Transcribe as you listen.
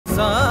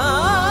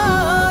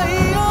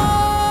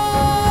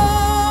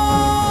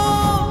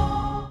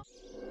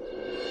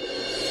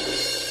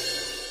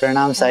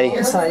प्रणाम साई।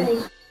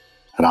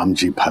 राम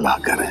जी भला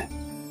करें।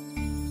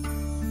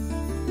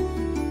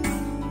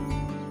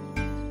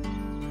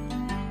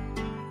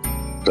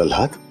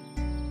 प्रहलाद,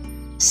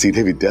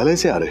 सीधे विद्यालय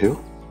से आ रहे हो?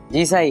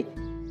 जी साई,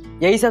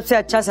 यही सबसे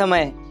अच्छा समय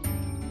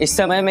है। इस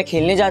समय मैं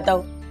खेलने जाता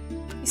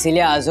हूँ,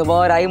 इसीलिए आजोबा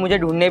और आई मुझे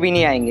ढूंढने भी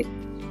नहीं आएंगे।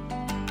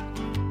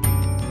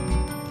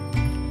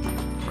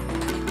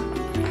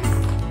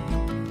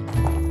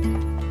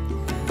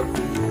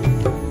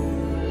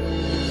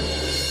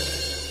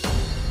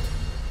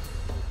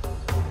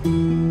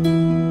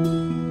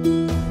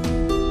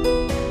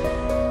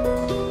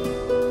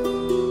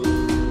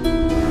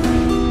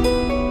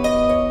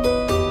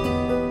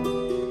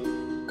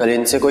 कल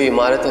इनसे कोई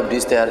इमारत या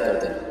ब्रिज तैयार कर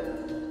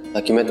देना,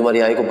 ताकि मैं तुम्हारी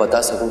आई को बता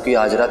सकूं कि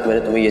आज रात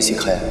मैंने तुम्हें ये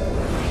सिखाया।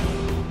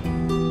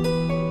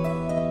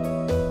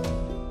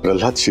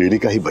 प्रहलाद शिरडी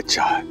का ही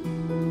बच्चा है।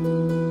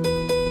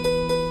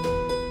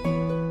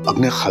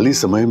 अपने खाली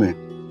समय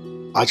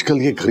में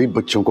आजकल ये गरीब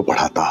बच्चों को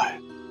पढ़ाता है।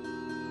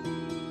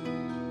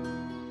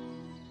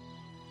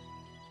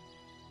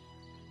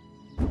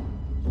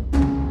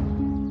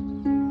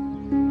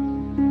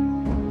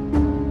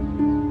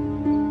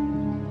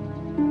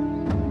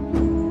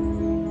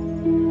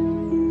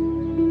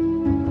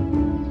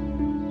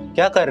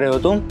 क्या कर रहे हो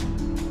तुम?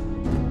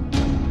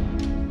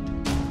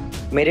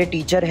 मेरे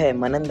टीचर है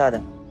मनन दादा,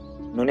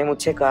 उन्होंने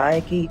मुझसे कहा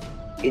है कि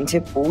इनसे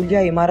पुल या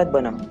इमारत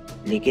बनाऊं,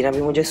 लेकिन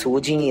अभी मुझे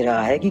सूझ ही नहीं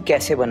रहा है कि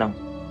कैसे बनाऊं।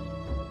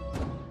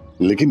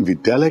 लेकिन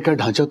विद्यालय का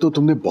ढांचा तो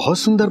तुमने बहुत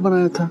सुंदर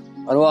बनाया था।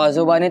 और वो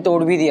आजोबा ने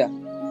तोड़ भी दिया।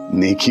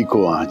 नेकी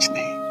को आंच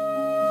नहीं।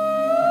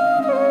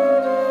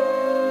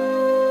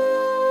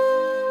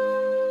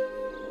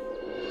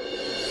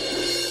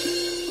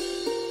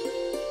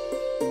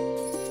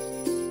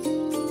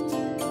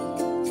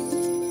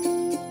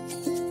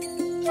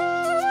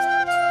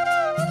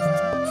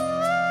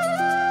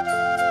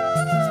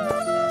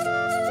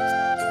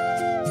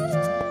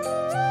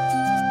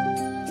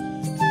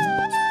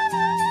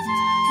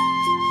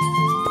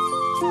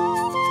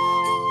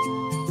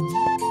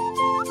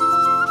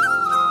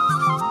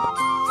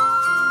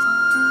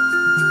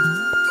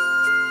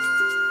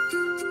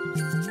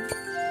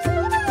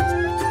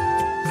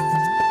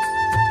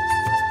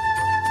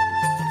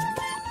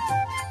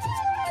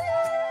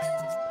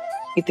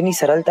 इतनी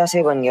सरलता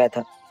से बन गया था,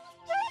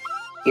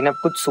 लेकिन अब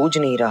कुछ सूझ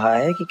नहीं रहा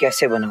है कि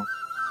कैसे बनाऊं।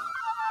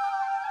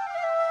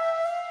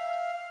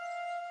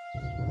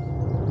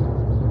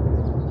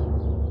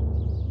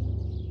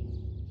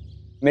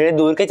 मेरे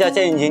दूर के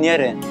चाचा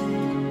इंजीनियर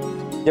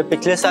हैं। जब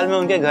पिछले साल मैं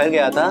उनके घर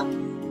गया था,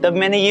 तब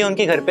मैंने ये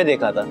उनके घर पे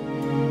देखा था।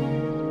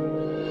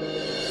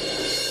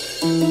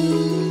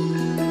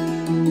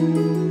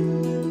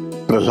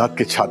 प्रहलाद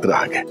के छात्र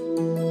आ गए।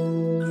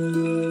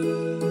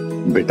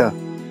 बेटा,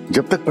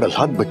 जब तक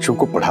प्रहलाद बच्चों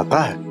को पढ़ाता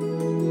है,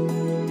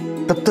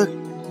 तब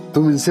तक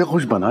तुम इनसे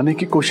कुछ बनाने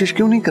की कोशिश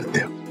क्यों नहीं करते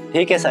हो?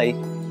 ठीक है साई।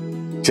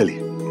 चलिए,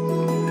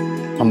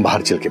 हम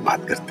बाहर चल के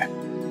बात करते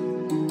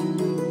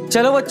हैं।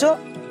 चलो बच्चों,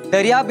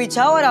 दरिया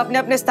बिछाओ और अपने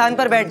अपने स्थान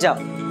पर बैठ जाओ।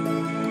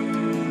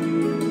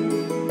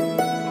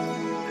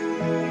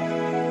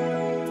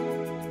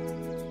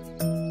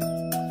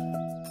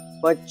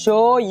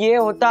 बच्चों, ये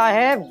होता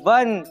है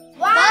वन।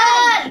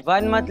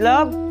 वन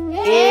मतलब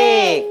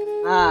एक।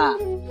 हाँ,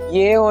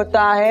 ये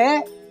होता है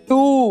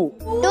टू।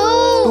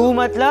 टू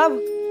मतलब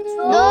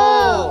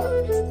दो।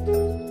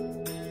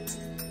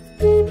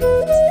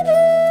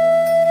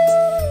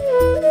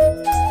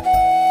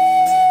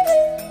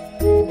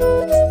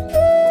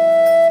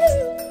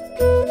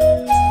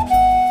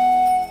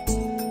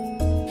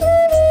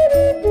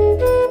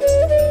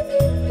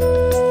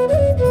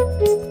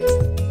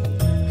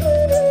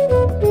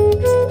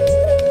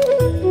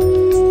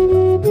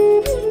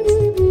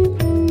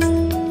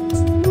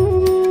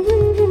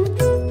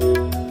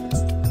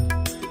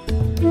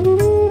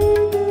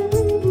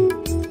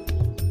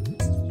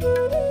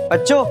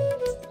 बच्चों,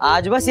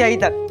 आज बस यही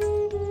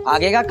तक,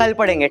 आगे का कल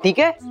पढ़ेंगे, ठीक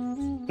है?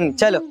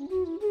 चलो।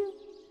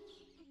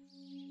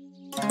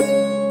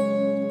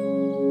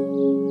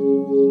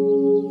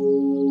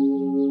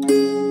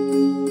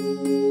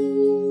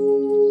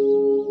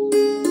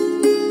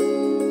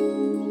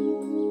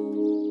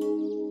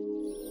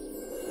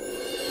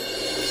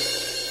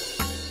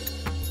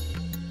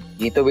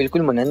 ये तो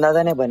बिल्कुल मनन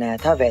दादा ने बनाया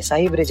था वैसा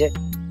ही ब्रिज है।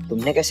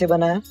 तुमने कैसे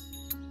बनाया?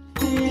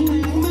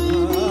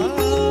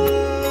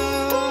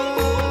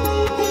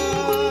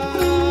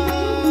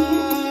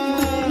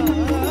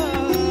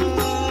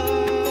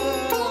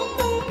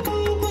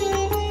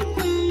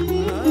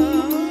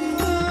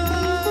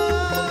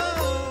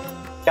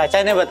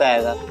 चाचा ने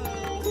बताया था।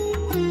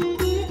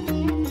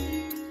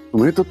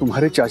 तुम्हें तो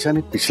तुम्हारे चाचा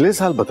ने पिछले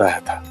साल बताया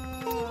था,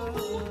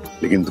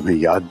 लेकिन तुम्हें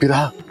याद भी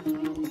रहा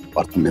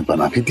और तुमने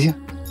बना भी दिया।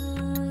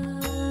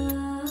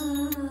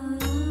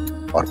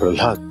 और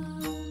प्रहलाद,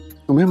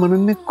 तुम्हें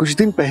मनन ने कुछ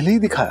दिन पहले ही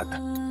दिखाया था,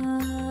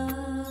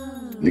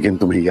 लेकिन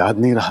तुम्हें याद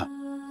नहीं रहा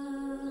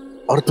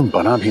और तुम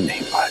बना भी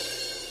नहीं पाए।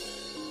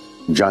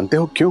 जानते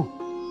हो क्यों?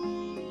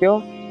 क्यों?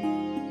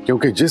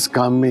 क्योंकि जिस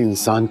काम में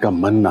इंसान का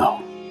मन ना हो,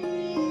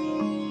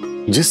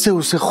 जिससे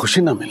उसे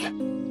खुशी ना मिले,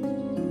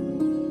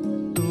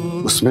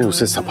 उसमें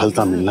उसे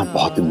सफलता मिलना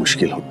बहुत ही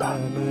मुश्किल होता है।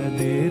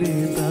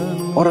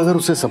 और अगर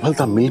उसे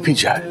सफलता मिल भी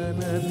जाए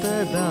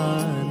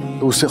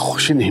तो उसे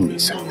खुशी नहीं मिल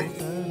सकती।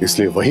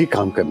 इसलिए वही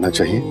काम करना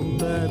चाहिए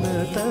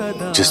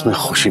जिसमें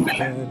खुशी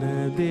मिले।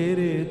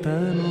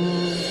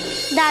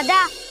 दादा,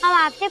 हम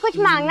आपसे कुछ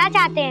मांगना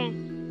चाहते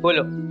हैं।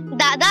 बोलो।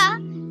 दादा,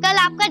 कल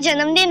आपका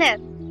जन्मदिन है।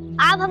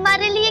 आप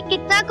हमारे लिए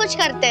कितना कुछ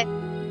करते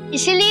हैं,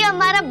 इसीलिए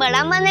हमारा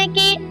बड़ा मन है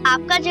कि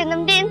आपका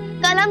जन्मदिन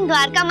कल हम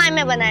द्वारकामाई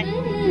में बनाएं।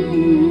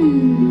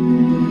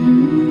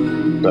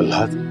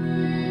 प्रहलाद,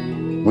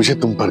 मुझे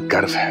तुम पर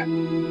गर्व है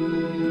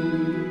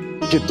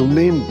कि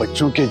तुमने इन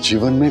बच्चों के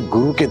जीवन में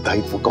गुरु के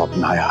दायित्व को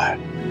अपनाया है।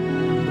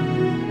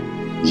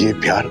 ये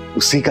प्यार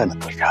उसी का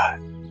नतीजा है।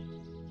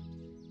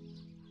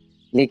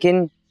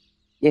 लेकिन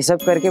ये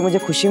सब करके मुझे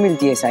खुशी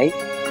मिलती है साई।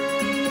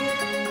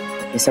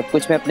 ये सब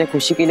कुछ मैं अपने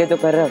खुशी के लिए तो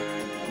कर रहा हूँ।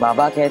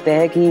 बाबा कहते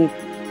हैं कि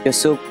जो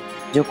सुख,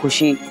 जो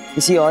खुशी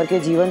किसी और के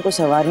जीवन को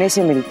संवारने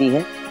से मिलती है,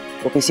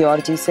 वो किसी और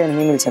चीज से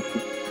नहीं मिल सकती।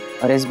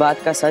 और इस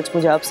बात का सच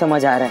मुझे अब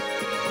समझ आ रहा है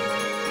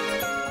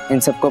इन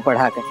सबको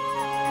पढ़ाकर।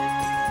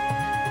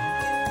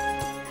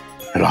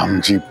 राम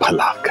जी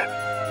भला कर।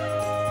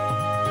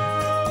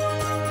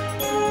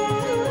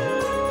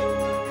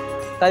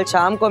 कल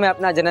शाम को मैं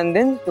अपना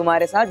जन्मदिन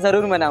तुम्हारे साथ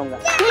जरूर मनाऊंगा।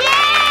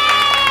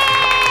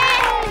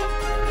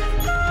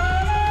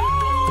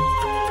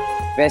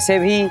 वैसे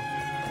भी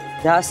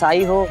जहाँ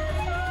साई हो,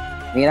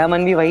 मेरा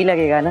मन भी वही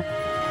लगेगा ना।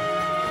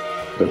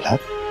 प्रहलाद,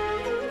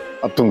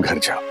 अब तुम घर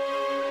जाओ।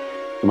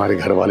 तुम्हारे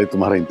घर वाले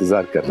तुम्हारा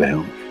इंतजार कर रहे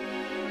होंगे।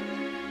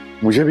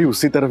 मुझे भी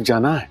उसी तरफ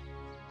जाना है,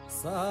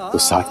 तो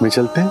साथ में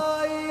चलते हैं।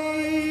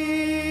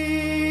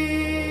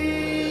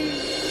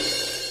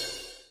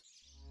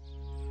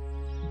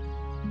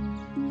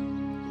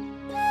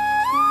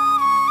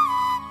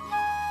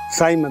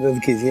 साई,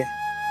 मदद कीजिए।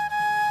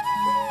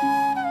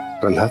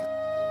 प्रहलाद,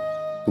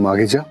 तुम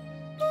आगे जाओ,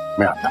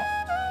 मैं आता हूं।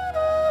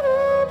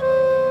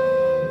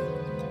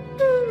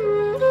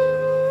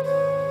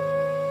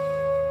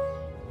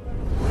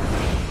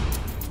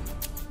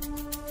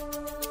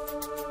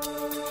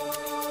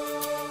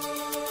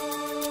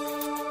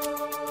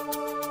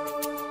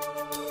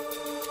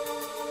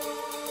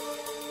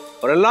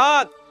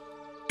 प्रहलाद,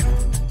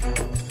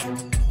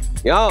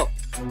 यहाँ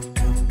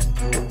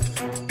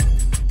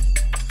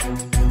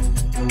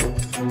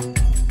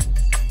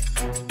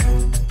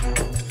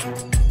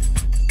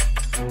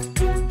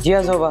जी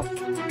आजोबा।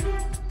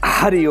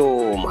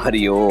 हरिओम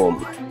हरिओम।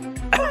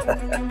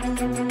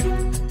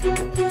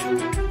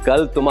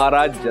 कल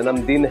तुम्हारा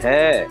जन्मदिन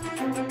है,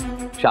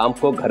 शाम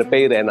को घर पे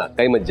ही रहना,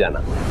 कहीं मत जाना।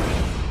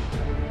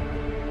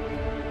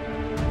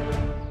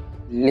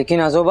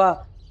 लेकिन आजोबा,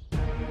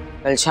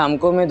 कल शाम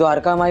को मैं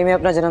द्वारकामाई में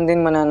अपना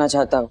जन्मदिन मनाना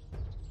चाहता हूँ।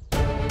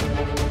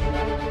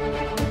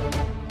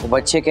 वो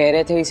बच्चे कह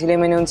रहे थे, इसीलिए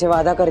मैंने उनसे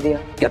वादा कर दिया।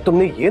 क्या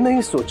तुमने ये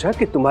नहीं सोचा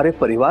कि तुम्हारे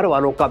परिवार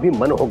वालों का भी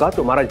मन होगा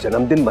तुम्हारा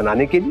जन्मदिन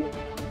मनाने के लिए?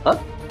 हाँ,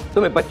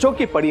 तुम्हें बच्चों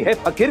की पड़ी है,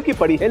 फकीर की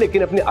पड़ी है,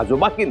 लेकिन अपने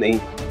आजोबा की नहीं।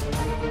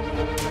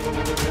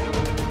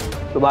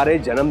 तुम्हारे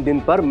जन्मदिन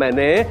पर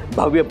मैंने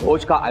भव्य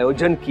भोज का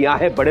आयोजन किया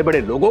है, बड़े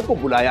बड़े लोगों को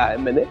बुलाया है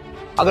मैंने।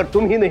 अगर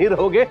तुम ही नहीं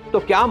रहोगे तो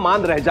क्या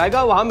मान रह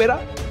जाएगा वहां मेरा?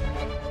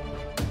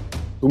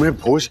 तुम्हें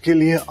भोज के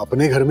लिए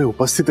अपने घर में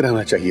उपस्थित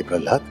रहना चाहिए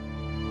प्रहलाद।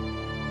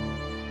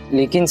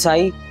 लेकिन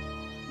साई,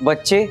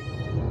 बच्चे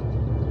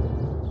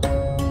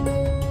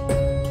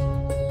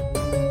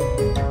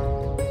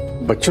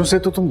बच्चों से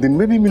तो तुम दिन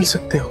में भी मिल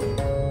सकते हो,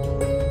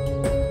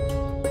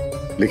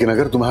 लेकिन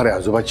अगर तुम्हारे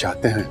आजोबा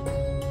चाहते हैं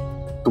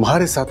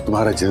तुम्हारे साथ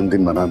तुम्हारा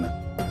जन्मदिन मनाना,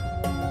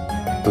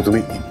 तो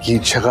तुम्हें इनकी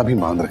इच्छा का भी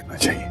मान रखना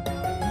चाहिए।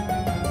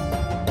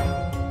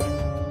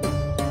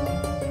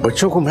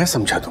 बच्चों को मैं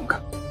समझा दूंगा,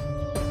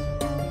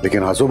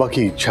 लेकिन आजोबा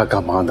की इच्छा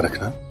का मान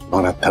रखना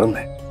तुम्हारा धर्म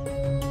है।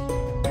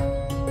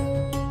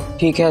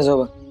 ठीक है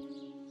आजोबा।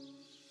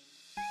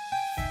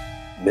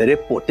 मेरे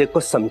पोते को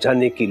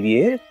समझाने के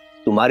लिए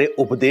तुम्हारे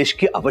उपदेश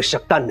की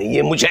आवश्यकता नहीं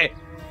है मुझे।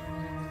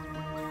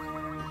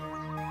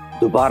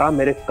 दोबारा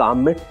मेरे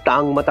काम में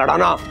टांग मत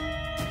अड़ाना।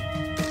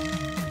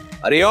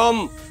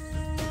 हरिओम।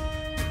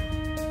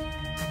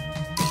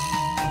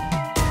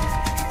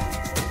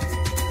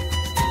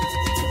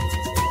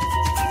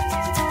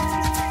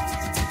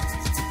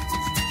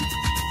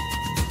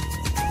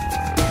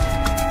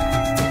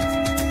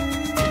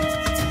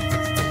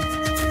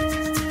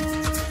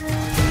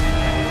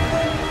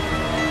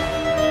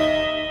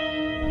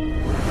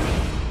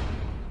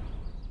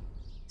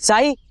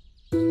 साई,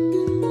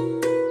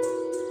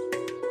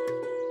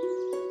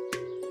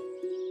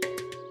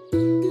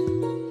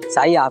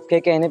 साई, आपके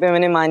कहने पे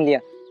मैंने मान लिया।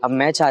 अब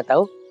मैं चाहता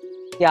हूँ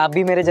कि आप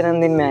भी मेरे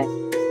जन्मदिन में आए।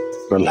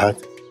 प्रहलाद,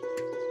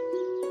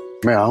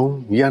 मैं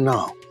आऊं या ना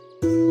आऊं,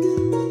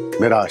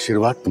 मेरा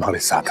आशीर्वाद तुम्हारे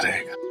साथ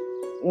रहेगा।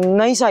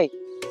 नहीं साई,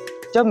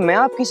 जब मैं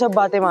आपकी सब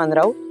बातें मान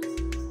रहा हूँ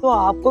तो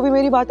आपको भी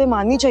मेरी बातें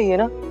माननी चाहिए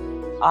ना।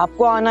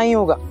 आपको आना ही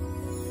होगा।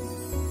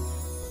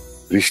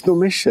 रिश्तों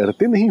में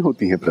शर्तें नहीं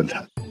होती हैं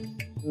प्रहलाद।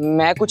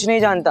 मैं कुछ नहीं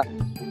जानता,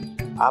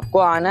 आपको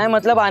आना है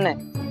मतलब आना है,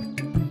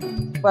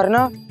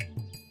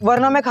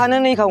 वरना मैं खाना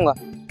नहीं खाऊंगा,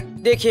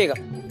 देखिएगा।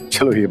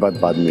 चलो ये बात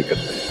बाद में करते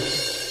हैं।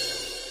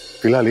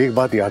 फिलहाल एक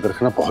बात याद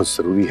रखना बहुत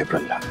जरूरी है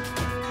प्रहलाद,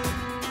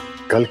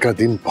 कल का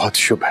दिन बहुत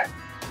शुभ है।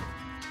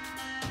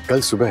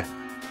 कल सुबह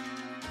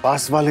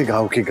पास वाले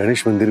गांव के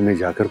गणेश मंदिर में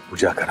जाकर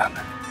पूजा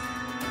कराना।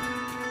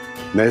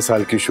 नए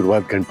साल की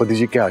शुरुआत गणपति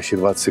जी के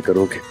आशीर्वाद से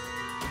करोगे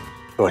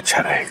तो अच्छा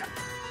रहेगा,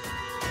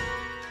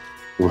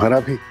 तुम्हारा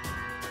भी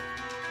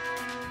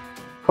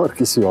और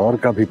किसी और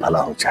का भी भला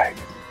हो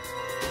जाएगा।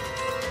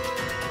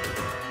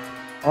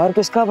 और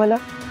किसका भला?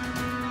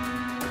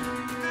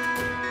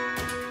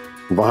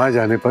 वहां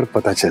जाने पर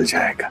पता चल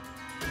जाएगा।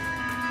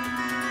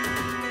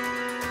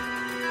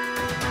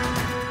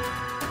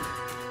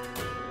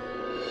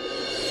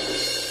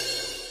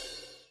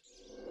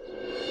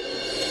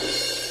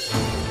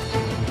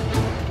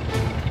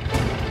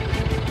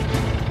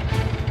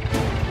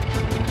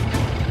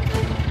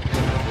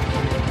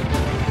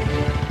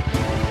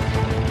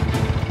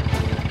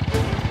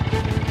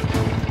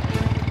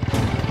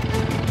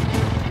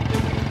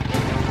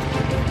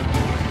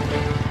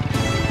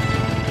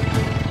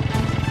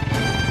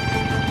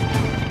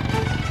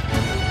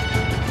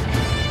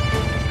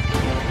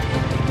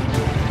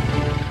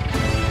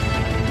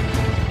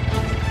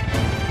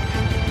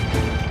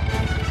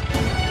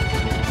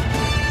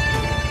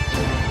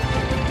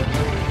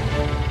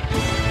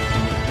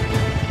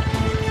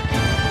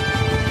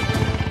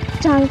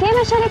 जानती है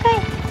मैं शरीका,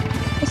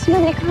 इसमें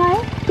लिखा है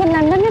कि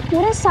लंदन में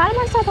पूरे साल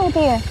बरसात होती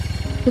है।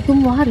 तो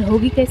तुम वहाँ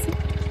रहोगी कैसे?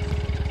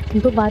 तुम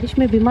तो बारिश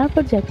में बीमार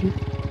पड़ जाती।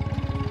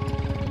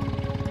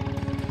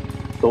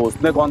 तो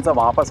उसने कौन सा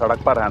वहाँ पर सड़क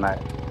पर रहना है।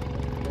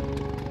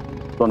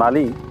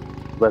 सोनाली,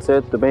 वैसे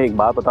तुम्हें एक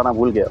बात बताना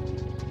भूल गया,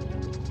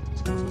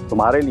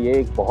 तुम्हारे लिए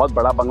एक बहुत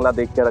बड़ा बंगला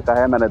देख के रखा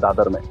है मैंने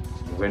दादर में।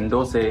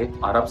 विंडो से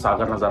अरब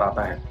सागर नजर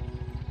आता है।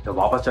 जब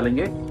वापस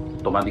चलेंगे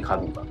तो मैं दिखा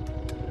दूंगा।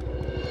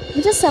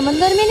 मुझे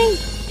समंदर में नहीं,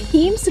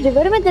 थीम्स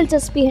रिवर में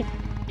दिलचस्पी है।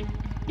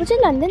 मुझे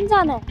लंदन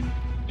जाना है,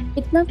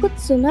 इतना कुछ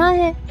सुना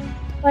है,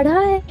 पढ़ा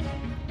है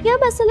कि अब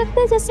ऐसा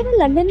लगता है जैसे मैं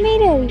लंदन में ही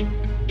रह रही हूँ।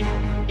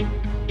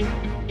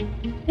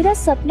 मेरा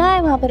सपना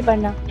है वहाँ पर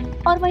पढ़ना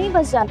और वहीं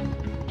बस जाना।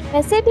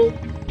 वैसे भी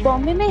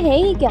बॉम्बे में है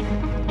ही क्या।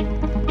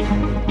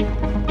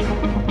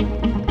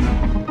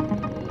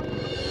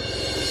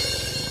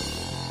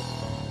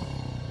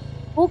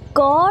 ओह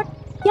गॉड,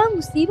 क्या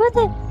मुसीबत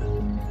है।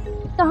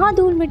 कहाँ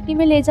धूल मिट्टी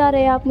में ले जा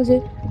रहे हैं आप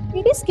मुझे?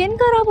 मेरी स्किन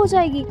खराब हो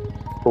जाएगी।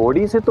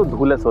 थोड़ी सी तो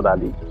धूल है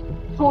सोनाली।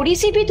 थोड़ी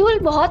सी भी धूल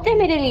बहुत है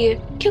मेरे लिए,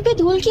 क्योंकि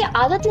धूल की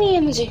आदत नहीं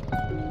है मुझे।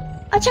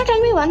 अच्छा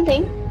टेल मी वन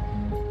थिंग,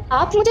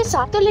 आप मुझे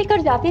साथ तो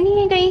लेकर जाते नहीं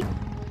हैं कहीं,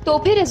 तो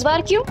फिर इस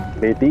बार क्यों?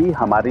 बेटी,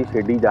 हमारी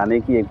शिरडी जाने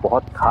की एक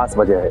बहुत खास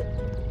वजह है,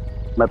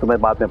 मैं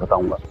तुम्हें बाद में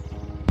बताऊंगा।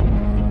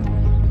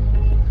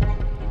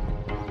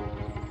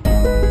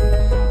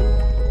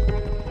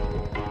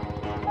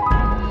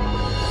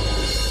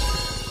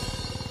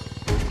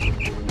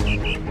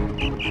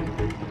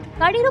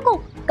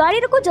 गाड़ी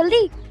रुको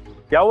जल्दी।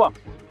 क्या हुआ?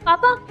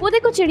 पापा वो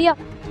देखो चिड़िया।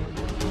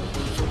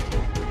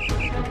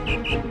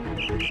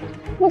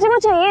 मुझे वो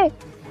चाहिए।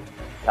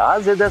 क्या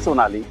जिद है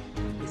सोनाली,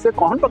 इसे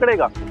कौन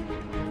पकड़ेगा?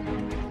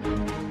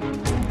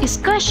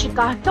 इसका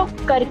शिकार तो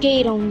करके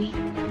ही रहूंगी।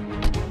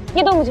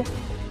 ये दो मुझे।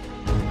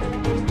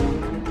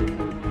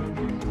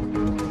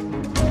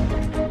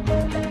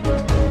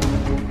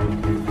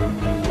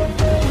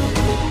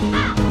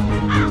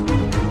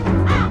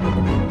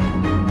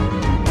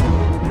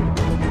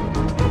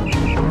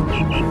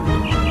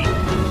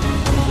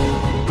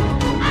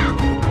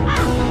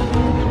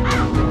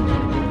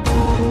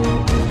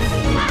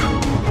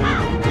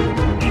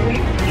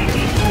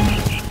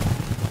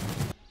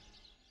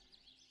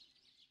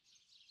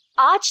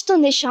 आज तो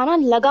निशाना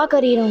लगा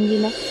कर ही रहूंगी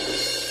मैं।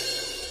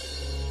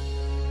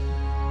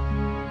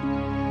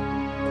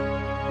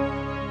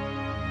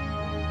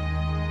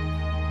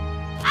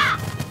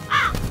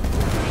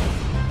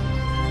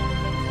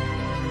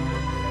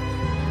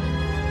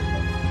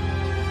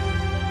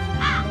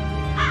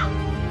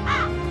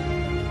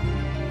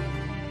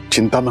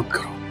 चिंता मत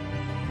करो,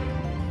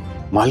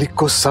 मालिक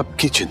को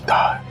सबकी चिंता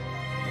है,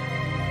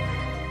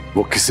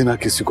 वो किसी ना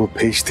किसी को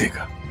भेज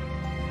देगा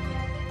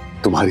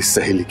तुम्हारी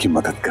सहेली की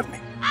मदद करने।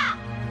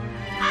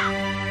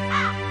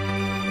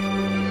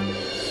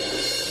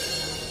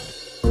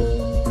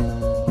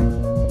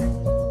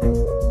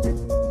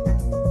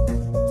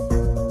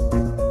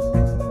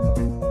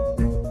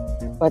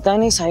 पता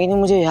नहीं साई ने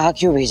मुझे यहाँ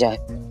क्यों भेजा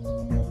है।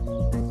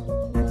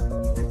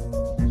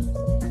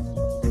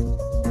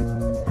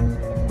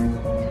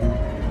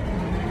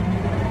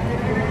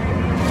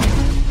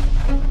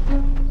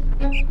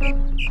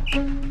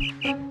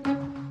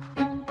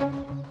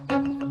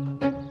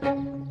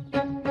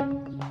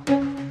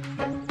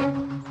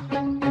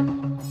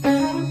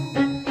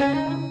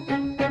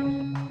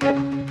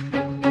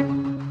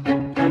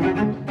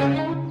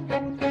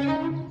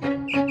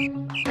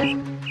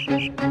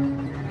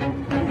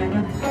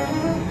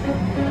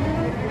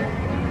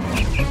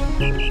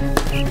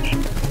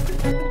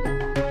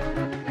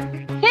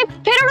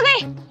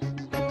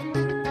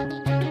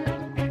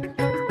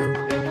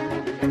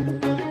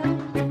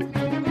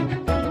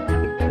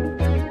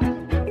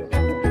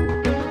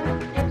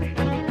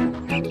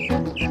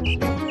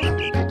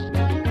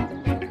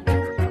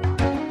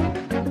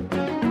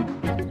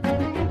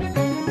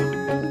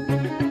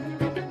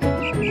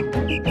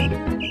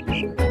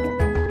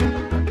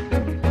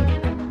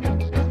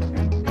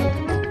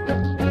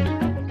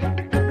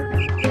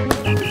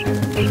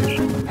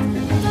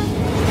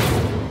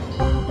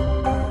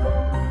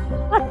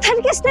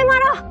 पत्थर किसने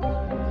मारा?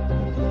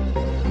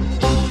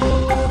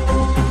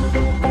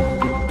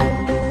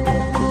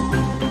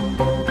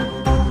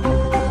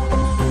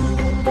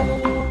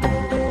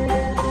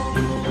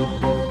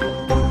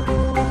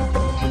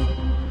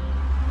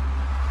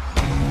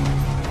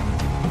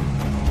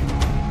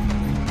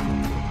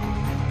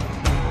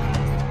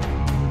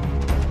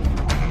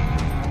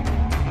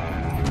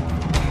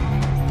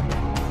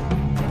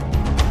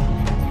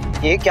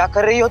 ये क्या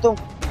कर रही हो तुम?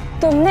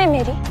 तुमने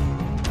मेरी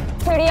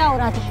चिड़िया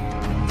उड़ा दी,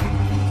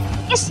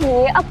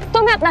 इसलिए अब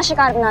तुम्हें अपना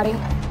शिकार बना रही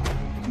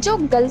हूँ। जो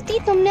गलती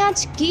तुमने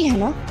आज की है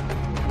ना,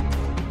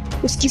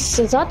 उसकी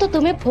सजा तो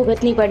तुम्हें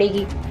भुगतनी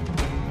पड़ेगी।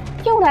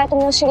 क्यों उड़ाया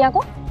तुमने उस चिड़िया को?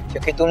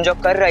 क्योंकि तुम जो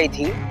कर रही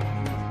थी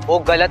वो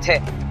गलत है।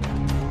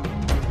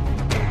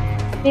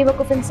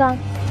 बेवकूफ इंसान,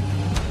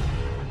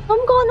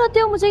 तुम कौन होते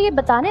हो मुझे ये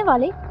बताने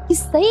वाले कि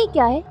सही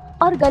क्या है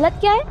और गलत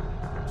क्या है?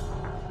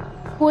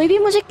 कोई भी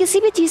मुझे किसी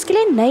भी चीज के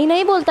लिए नहीं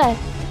नहीं बोलता है।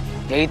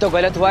 यही तो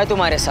गलत हुआ है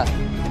तुम्हारे साथ।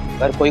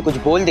 अगर कोई कुछ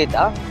बोल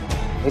देता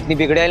तो इतनी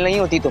बिगड़ैल नहीं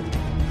होती तुम।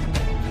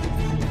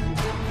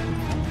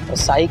 तो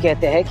साई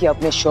कहते हैं कि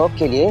अपने शौक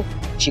के लिए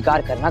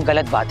शिकार करना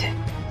गलत बात है।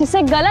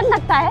 जिसे गलत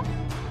लगता है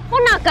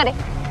वो ना करे।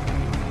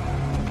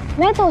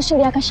 मैं तो उस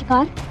चिड़िया का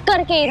शिकार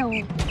करके ही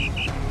रहूंगी।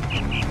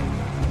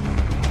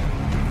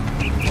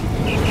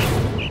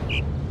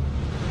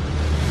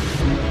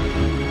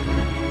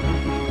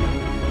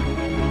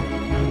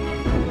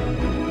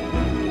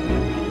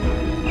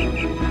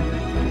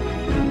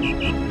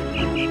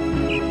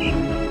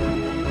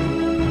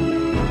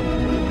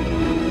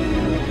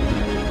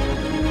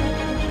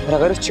 और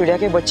अगर उस चिड़िया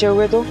के बच्चे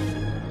हुए तो?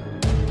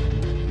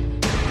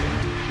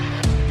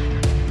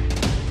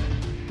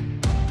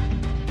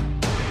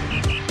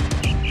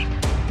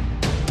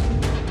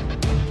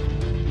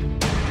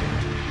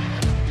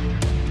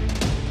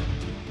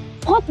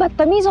 बहुत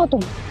बदतमीज हो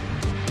तुम।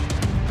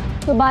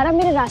 दोबारा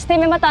मेरे रास्ते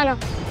में मत आना।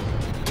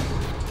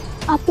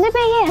 अपने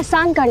पे ये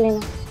एहसान कर लेना,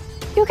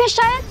 क्योंकि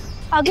शायद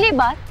अगली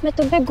बार मैं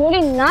तुम पे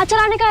गोली ना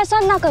चलाने का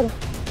एहसान ना करूं।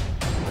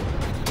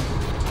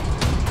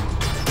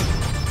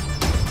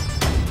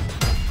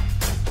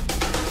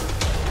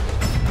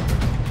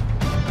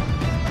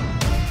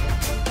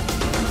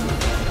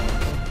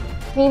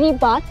 मेरी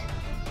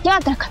बात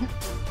याद रखना।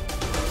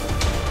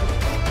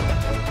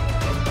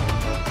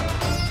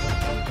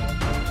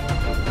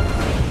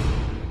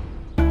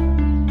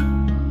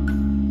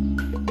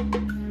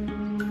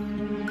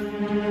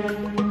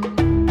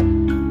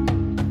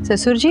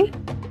 ससुर जी,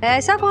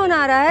 ऐसा कौन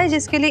आ रहा है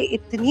जिसके लिए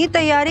इतनी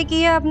तैयारी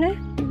की है आपने?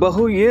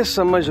 बहू, ये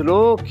समझ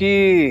लो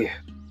कि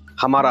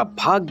हमारा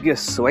भाग्य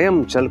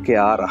स्वयं चल के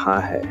आ रहा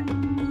है,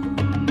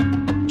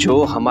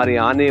 जो हमारे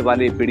आने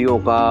वाली पीढ़ियों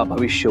का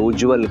भविष्य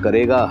उज्जवल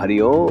करेगा।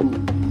 हरिओम।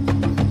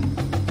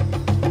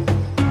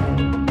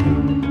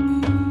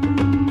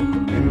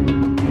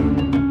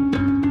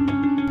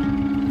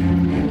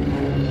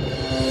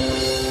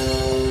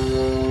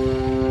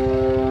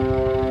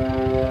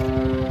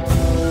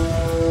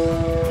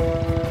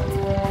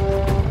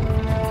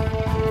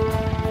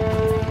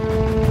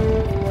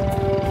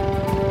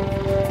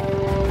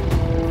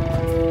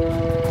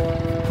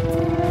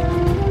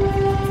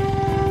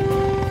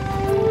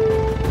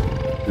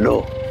 लो,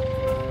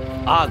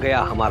 आ गया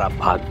हमारा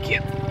भाग्य।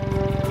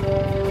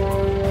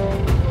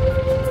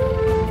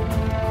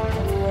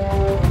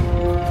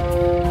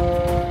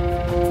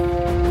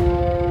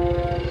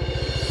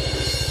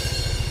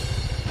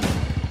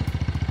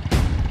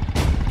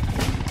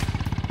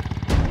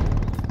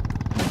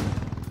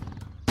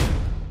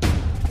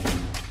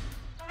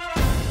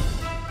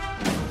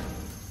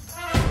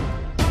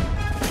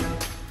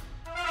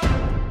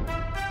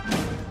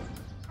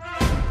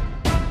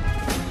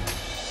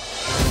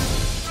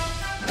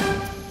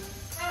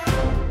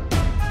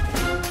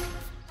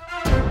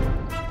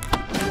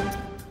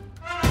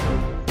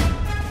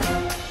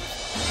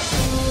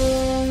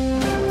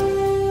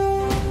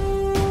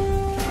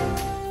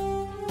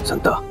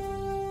 संता,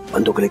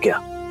 बंदूक लेके आ।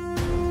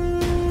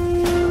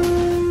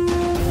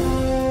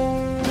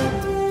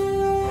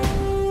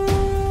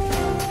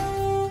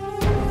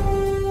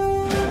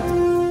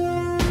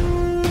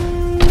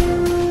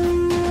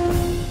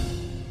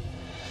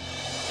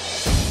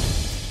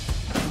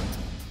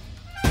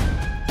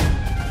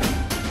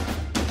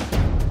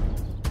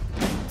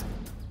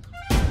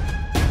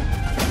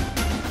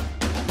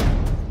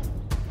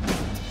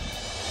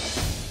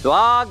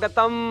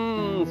 स्वागतम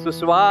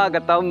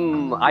सुस्वागतम।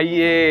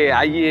 आइए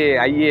आइए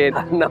आइए,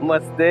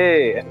 नमस्ते।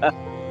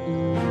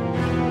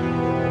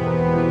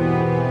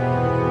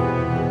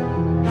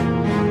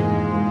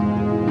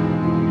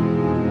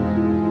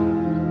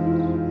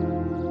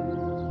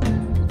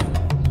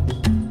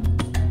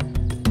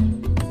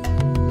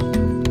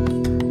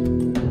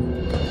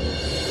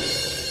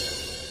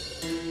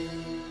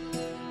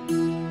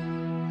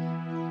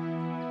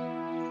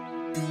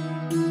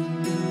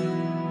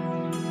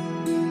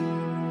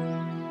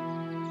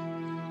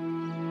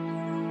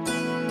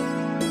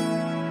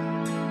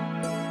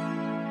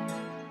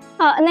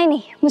 नहीं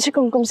नहीं, मुझे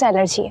कुमकुम से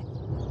एलर्जी है।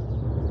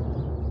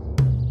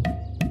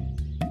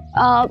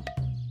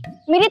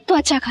 मेरी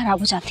त्वचा खराब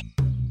हो जाती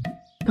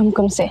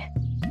कुमकुम से।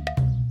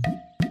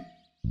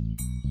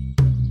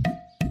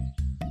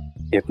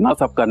 इतना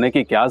सब करने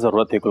की क्या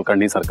जरूरत थी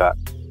कुलकर्णी सरकार?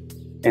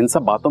 इन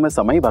सब बातों में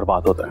समय ही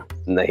बर्बाद होता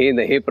है। नहीं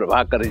नहीं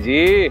प्रभाकर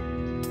जी,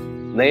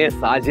 नए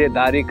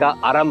साझेदारी का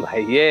आरंभ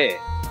है ये।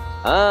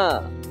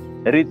 हाँ,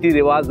 रीति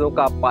रिवाजों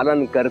का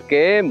पालन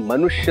करके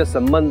मनुष्य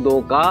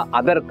संबंधों का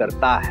आदर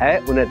करता है,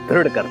 उन्हें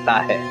दृढ़ करता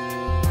है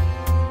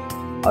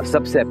और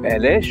सबसे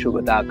पहले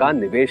शुभता का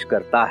निवेश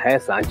करता है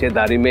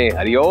साझेदारी में।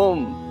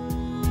 हरिओम।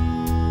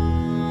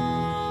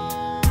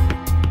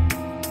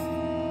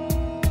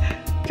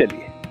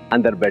 चलिए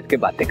अंदर बैठ के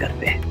बातें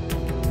करते हैं।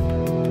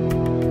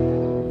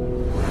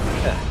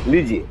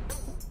 लीजिए।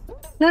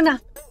 लो ना।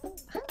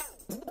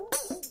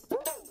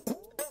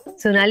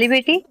 सोनाली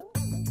बेटी,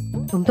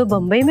 तुम तो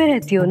बम्बई में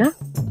रहती हो ना,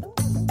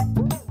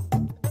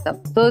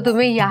 तब तो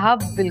तुम्हें यहाँ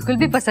बिल्कुल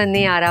भी पसंद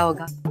नहीं आ रहा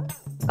होगा।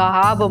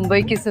 कहाँ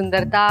बम्बई की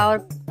सुंदरता और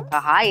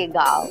कहाँ ये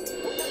गाँव।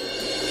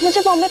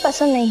 मुझे बॉम्बे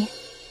पसंद नहीं है।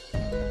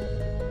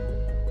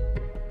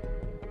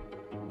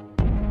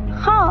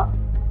 हाँ,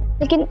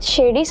 लेकिन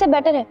शिरडी से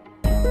बेटर है।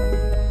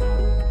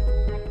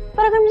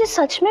 पर अगर मुझे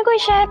सच में कोई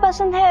शहर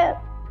पसंद है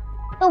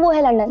तो वो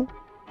है लंदन।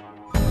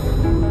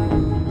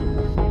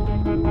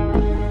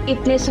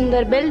 इतने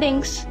सुंदर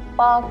बिल्डिंग्स,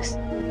 पार्क्स,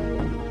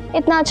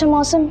 इतना अच्छा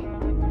मौसम।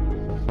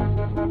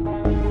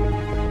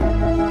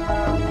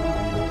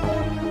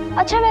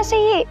 अच्छा वैसे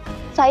ये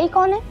साई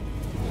कौन है?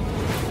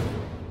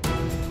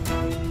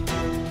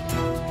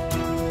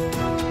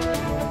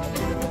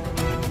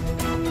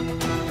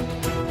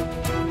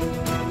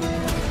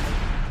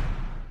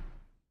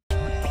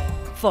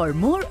 For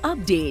more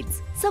updates,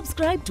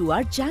 subscribe to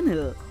our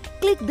channel,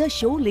 click the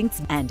show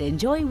links and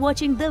enjoy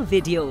watching the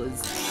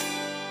videos.